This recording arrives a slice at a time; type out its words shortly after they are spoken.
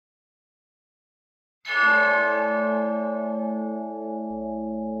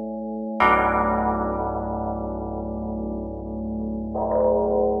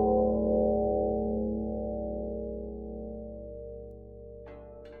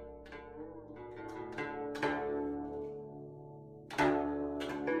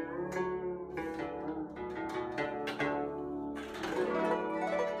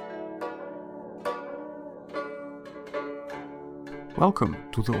Welcome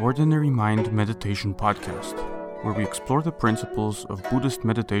to the Ordinary Mind Meditation Podcast, where we explore the principles of Buddhist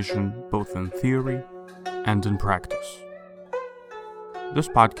meditation both in theory and in practice. This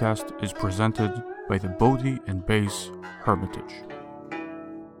podcast is presented by the Bodhi and Base Hermitage.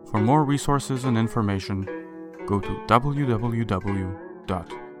 For more resources and information, go to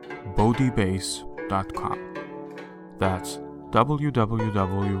www.bodhibase.com. That's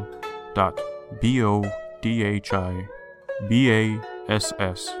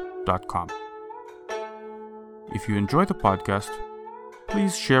www.bodhibass.com. If you enjoy the podcast,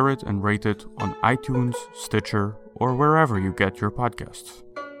 please share it and rate it on iTunes, Stitcher, or wherever you get your podcasts.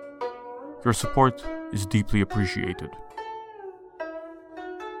 Your support is deeply appreciated.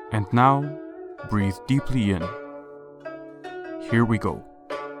 And now, breathe deeply in. Here we go.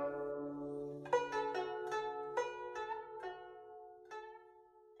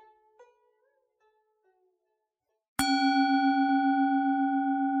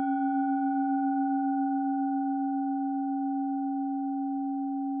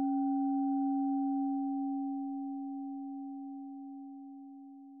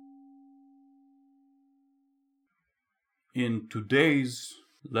 In today's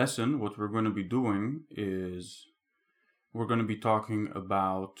lesson, what we're going to be doing is we're going to be talking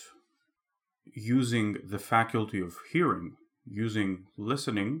about using the faculty of hearing, using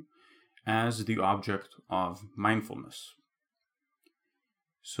listening as the object of mindfulness.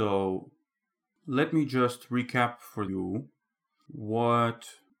 So let me just recap for you what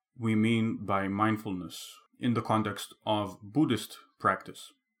we mean by mindfulness in the context of Buddhist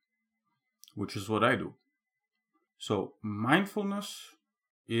practice, which is what I do. So mindfulness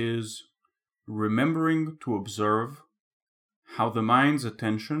is remembering to observe how the mind's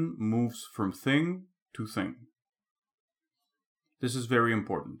attention moves from thing to thing. This is very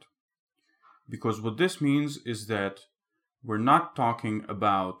important because what this means is that we're not talking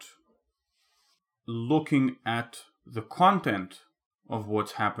about looking at the content of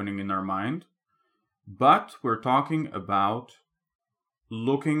what's happening in our mind, but we're talking about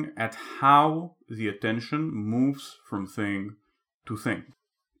looking at how the attention moves from thing to thing.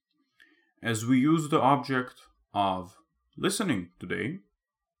 As we use the object of listening today,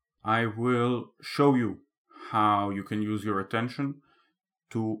 I will show you how you can use your attention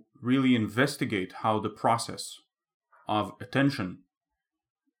to really investigate how the process of attention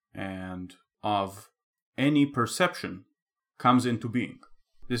and of any perception comes into being.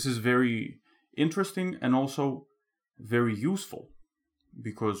 This is very interesting and also very useful,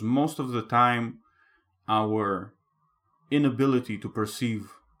 because most of the time our inability to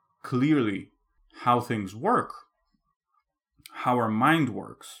perceive clearly how things work, how our mind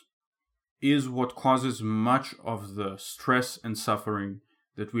works, is what causes much of the stress and suffering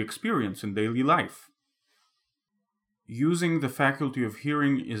that we experience in daily life. Using the faculty of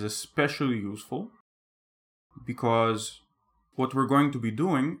hearing is especially useful because what we're going to be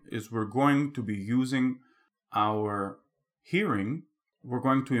doing is we're going to be using our hearing. We're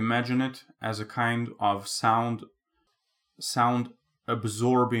going to imagine it as a kind of sound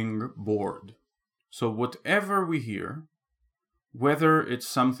absorbing board. So whatever we hear, whether it's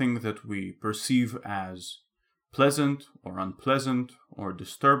something that we perceive as pleasant or unpleasant or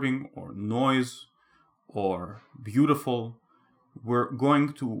disturbing or noise or beautiful, we're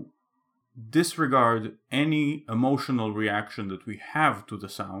going to disregard any emotional reaction that we have to the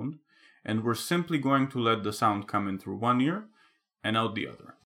sound, and we're simply going to let the sound come in through one ear and out the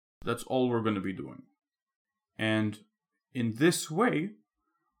other. That's all we're going to be doing. And in this way,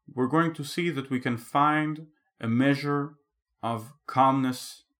 we're going to see that we can find a measure of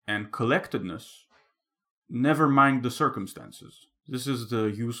calmness and collectedness, never mind the circumstances. This is the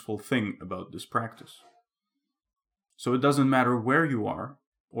useful thing about this practice. So it doesn't matter where you are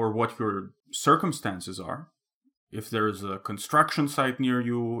or what your circumstances are. If there's a construction site near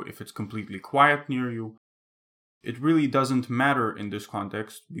you, if it's completely quiet near you, it really doesn't matter in this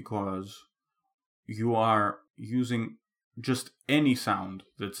context because you are using just any sound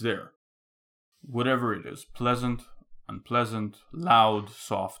that's there. Whatever it is, pleasant, unpleasant, loud,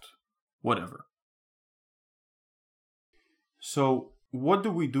 soft, whatever. So, what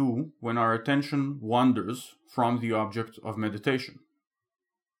do we do when our attention wanders from the object of meditation?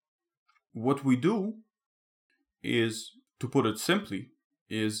 What we do is, to put it simply,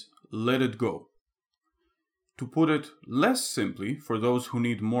 is let it go. To put it less simply, for those who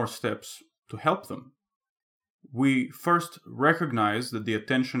need more steps to help them, we first recognize that the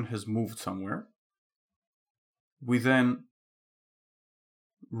attention has moved somewhere. We then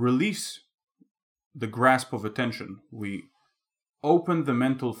release the grasp of attention. We open the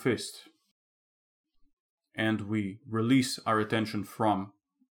mental fist and we release our attention from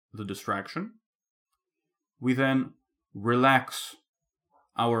the distraction. We then relax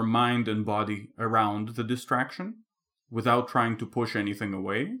our mind and body around the distraction without trying to push anything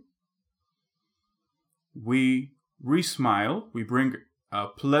away. We re-smile, we bring a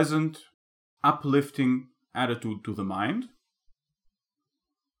pleasant, uplifting attitude to the mind,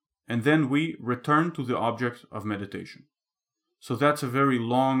 and then we return to the object of meditation. So that's a very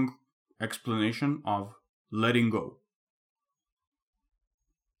long explanation of letting go.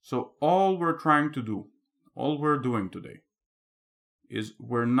 So all we're trying to do, all we're doing today, is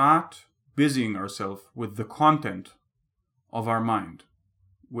we're not busying ourselves with the content of our mind.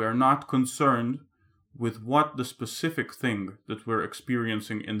 We are not concerned with what the specific thing that we're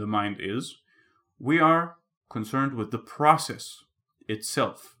experiencing in the mind is. We are concerned with the process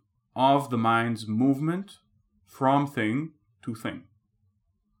itself of the mind's movement from thing to thing.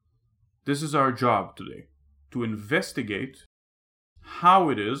 This is our job today, to investigate how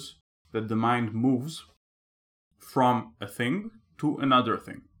it is that the mind moves from a thing to another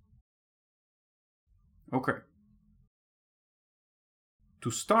thing. Okay. To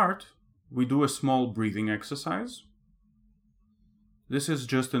start, we do a small breathing exercise. This is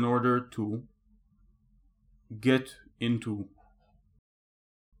just in order to get into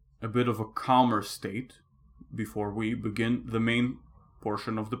a bit of a calmer state before we begin the main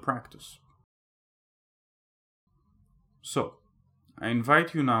portion of the practice. So, I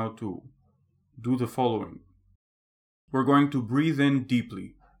invite you now to do the following. We're going to breathe in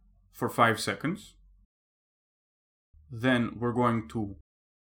deeply for 5 seconds. Then we're going to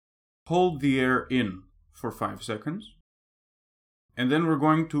hold the air in for 5 seconds. And then we're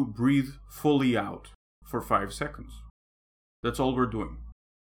going to breathe fully out for 5 seconds. That's all we're doing.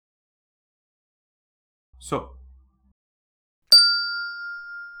 So,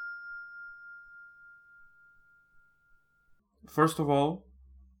 first of all,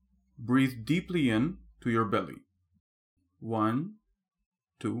 breathe deeply in to your belly. 1,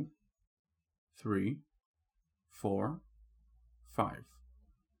 2, 3, 4, 5.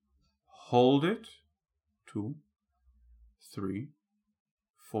 Hold it. 2, 3,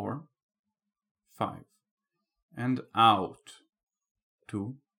 4, 5. And out.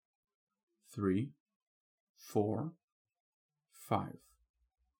 2, 3, 4, 5.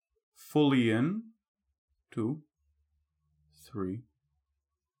 Fully in. 2, 3,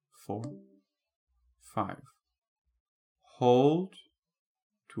 4, 5. Hold.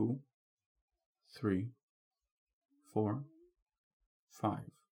 2, 3, 4, 5.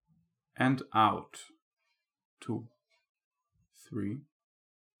 And out. 2, 3,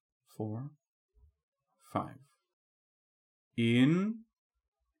 4, 5. In.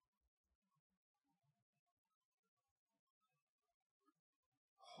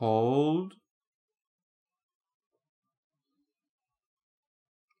 Hold.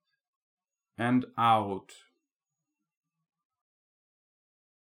 And out.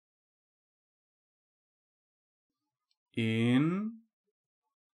 In.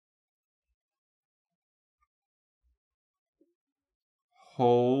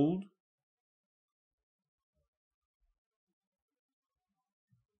 Hold.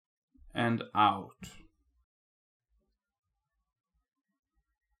 And out.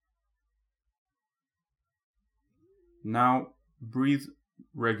 Now breathe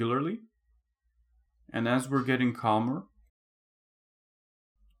regularly, and as we're getting calmer,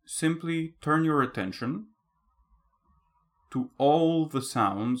 simply turn your attention to all the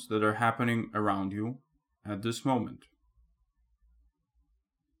sounds that are happening around you at this moment.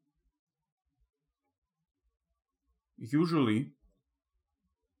 Usually,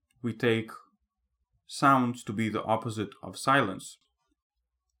 we take sounds to be the opposite of silence.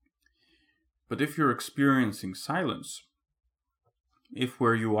 But if you're experiencing silence, if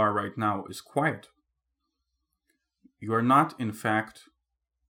where you are right now is quiet, you are not, in fact,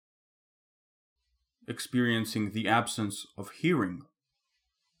 experiencing the absence of hearing.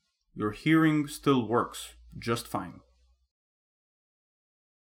 Your hearing still works just fine.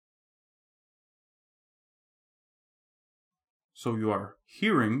 So you are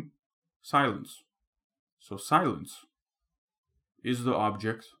hearing silence. So silence is the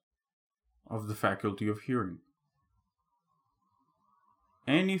object of the faculty of hearing.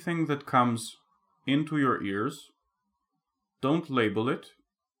 Anything that comes into your ears, don't label it.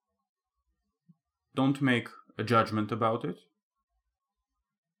 Don't make a judgment about it.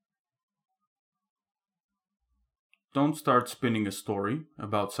 Don't start spinning a story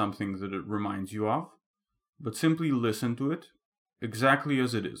about something that it reminds you of, but simply listen to it exactly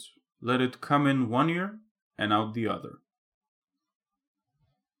as it is. Let it come in one ear and out the other.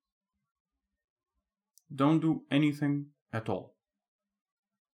 don't do anything at all.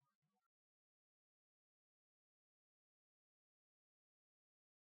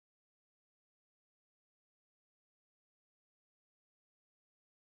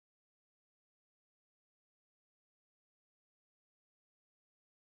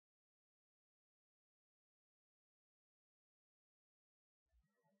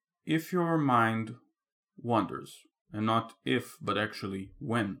 If your mind wanders, and not if, but actually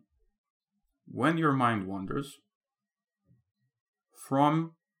when your mind wanders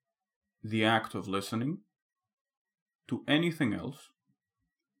from the act of listening to anything else,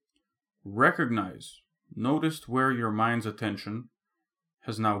 notice where your mind's attention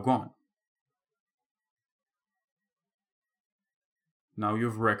has now gone. Now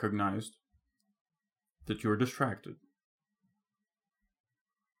you've recognized that you're distracted.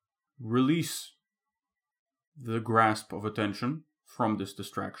 Release the grasp of attention from this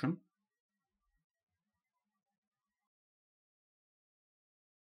distraction.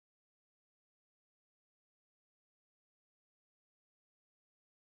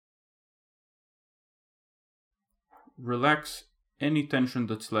 Relax any tension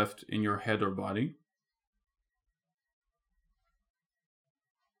that's left in your head or body.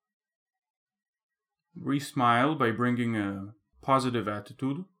 Re-smile by bringing a positive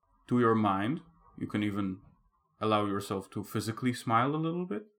attitude to your mind. You can even allow yourself to physically smile a little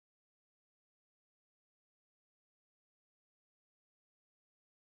bit.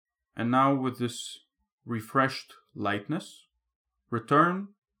 And now, with this refreshed lightness, return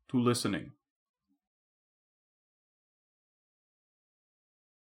to listening.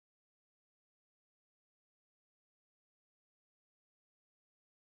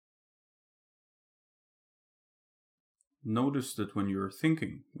 Notice that when you're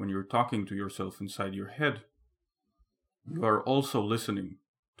thinking, when you're talking to yourself inside your head, you are also listening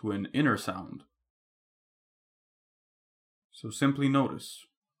to an inner sound. So simply notice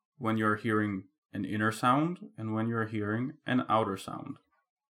when you're hearing an inner sound and when you're hearing an outer sound.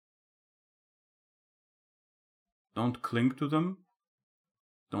 Don't cling to them,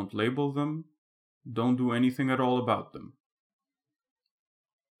 don't label them, don't do anything at all about them.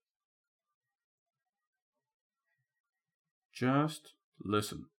 Just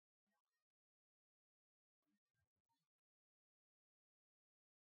listen.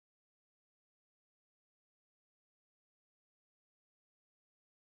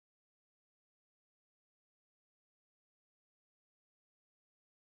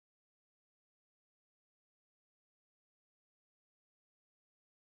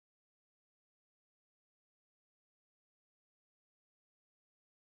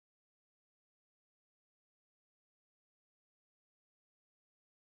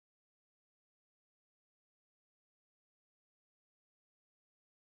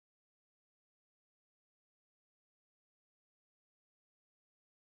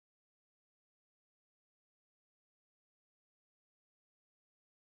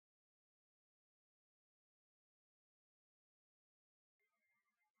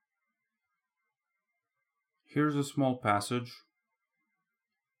 Here's a small passage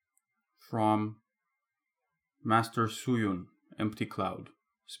from Master Suyun, Empty Cloud,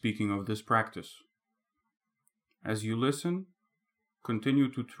 speaking of this practice. As you listen,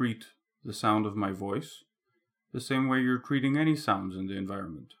 continue to treat the sound of my voice the same way you're treating any sounds in the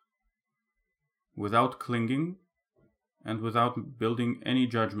environment, without clinging and without building any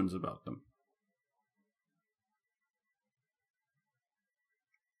judgments about them.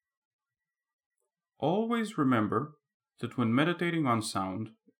 Always remember that when meditating on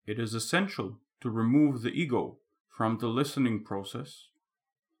sound, it is essential to remove the ego from the listening process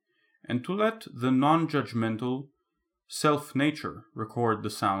and to let the non-judgmental self-nature record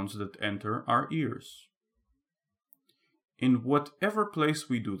the sounds that enter our ears. In whatever place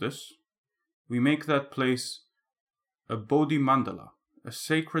we do this, we make that place a Bodhi Mandala, a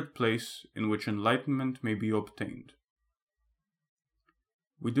sacred place in which enlightenment may be obtained.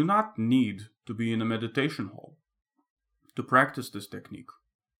 We do not need to be in a meditation hall to practice this technique.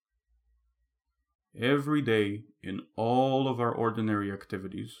 Every day, in all of our ordinary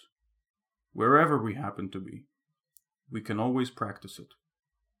activities, wherever we happen to be, we can always practice it.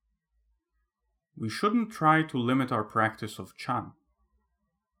 We shouldn't try to limit our practice of Chan,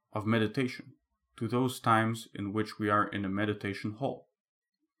 of meditation, to those times in which we are in a meditation hall.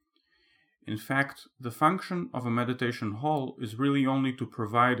 In fact, the function of a meditation hall is really only to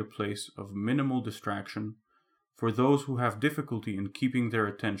provide a place of minimal distraction for those who have difficulty in keeping their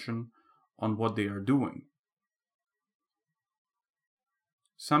attention on what they are doing.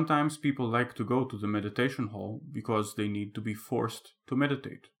 Sometimes people like to go to the meditation hall because they need to be forced to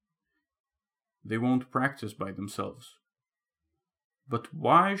meditate. They won't practice by themselves. But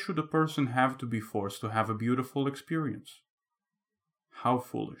why should a person have to be forced to have a beautiful experience? How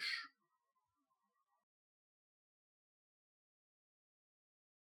foolish.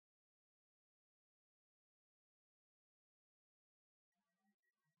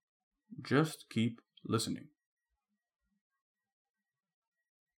 Just keep listening.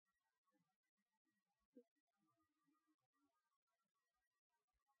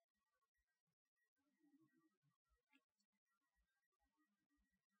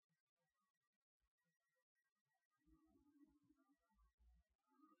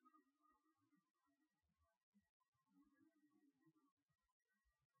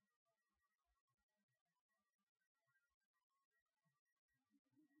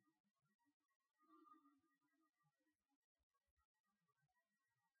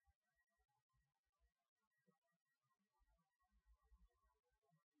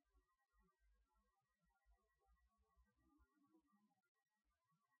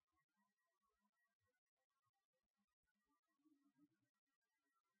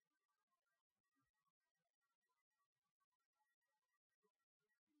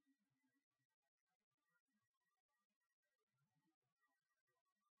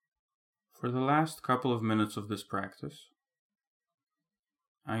 For the last couple of minutes of this practice,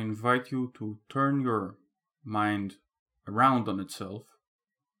 I invite you to turn your mind around on itself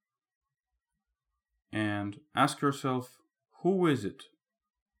and ask yourself, who is it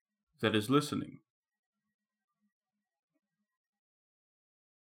that is listening?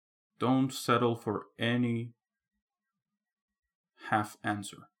 Don't settle for any half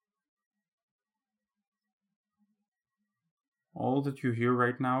answer. All that you hear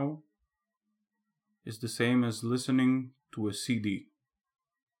right now is the same as listening to a CD.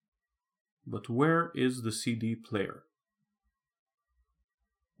 But where is the CD player?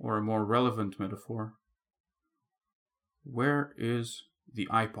 Or a more relevant metaphor, where is the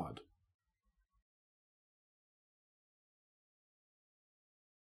iPod?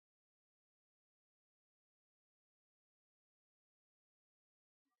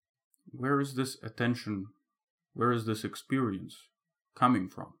 Where is this attention? Where is this experience coming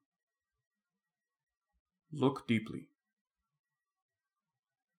from? Look deeply.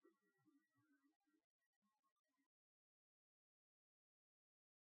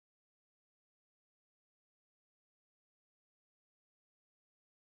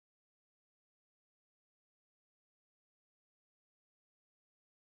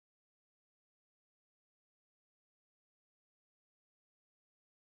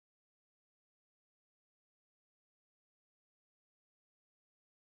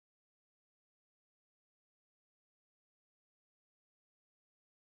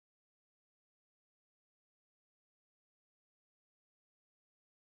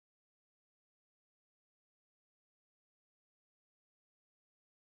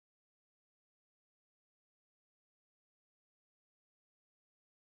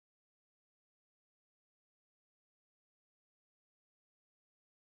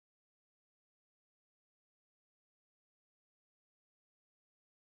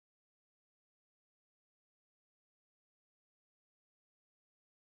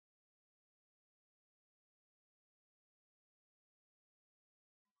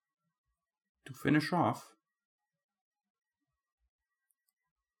 To finish off,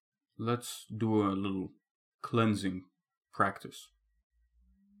 let's do a little cleansing practice.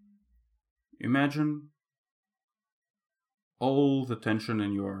 Imagine all the tension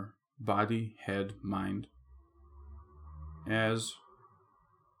in your body, head, mind as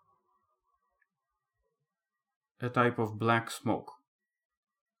a type of black smoke.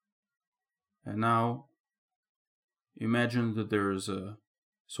 And now imagine that there is a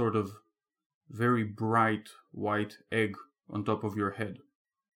sort of very bright white egg on top of your head.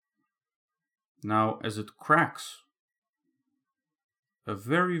 Now, as it cracks, a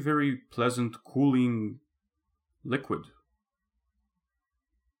very, very pleasant, cooling liquid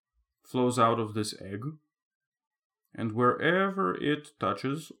flows out of this egg, and wherever it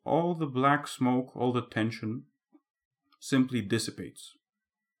touches, all the black smoke, all the tension simply dissipates.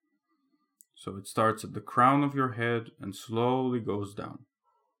 So it starts at the crown of your head and slowly goes down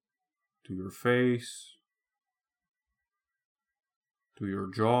to your face, to your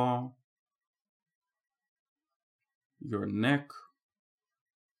jaw, your neck,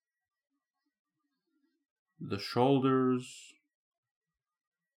 the shoulders,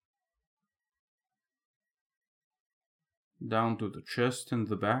 down to the chest and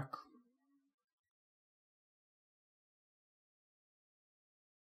the back,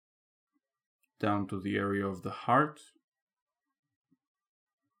 down to the area of the heart,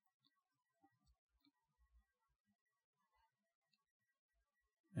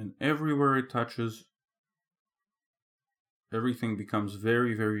 And everywhere it touches, everything becomes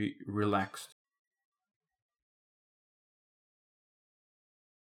very, very relaxed.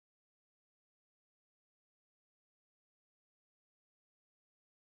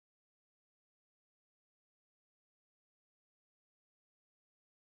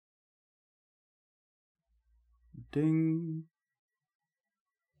 Ding.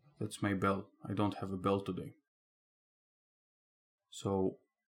 That's my bell. I don't have a bell today. So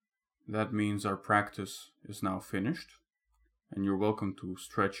that means our practice is now finished, and you're welcome to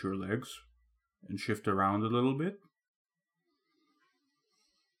stretch your legs and shift around a little bit.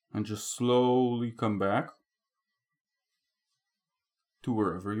 And just slowly come back to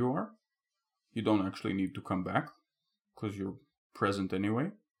wherever you are. You don't actually need to come back because you're present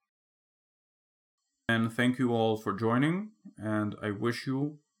anyway. And thank you all for joining, and I wish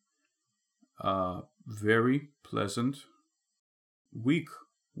you a very pleasant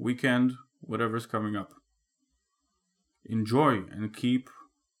weekend, whatever's coming up. Enjoy and keep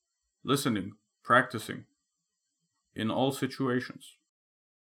listening, practicing in all situations.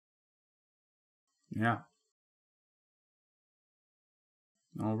 Yeah.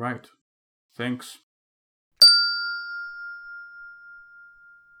 All right. Thanks.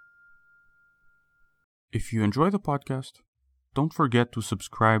 If you enjoy the podcast, don't forget to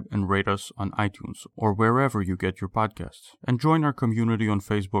subscribe and rate us on iTunes or wherever you get your podcasts, and join our community on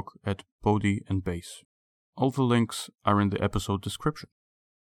Facebook at Bodhi and Bass. All the links are in the episode description.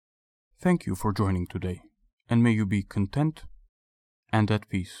 Thank you for joining today, and may you be content and at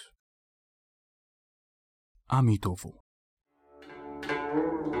peace. Amitofo.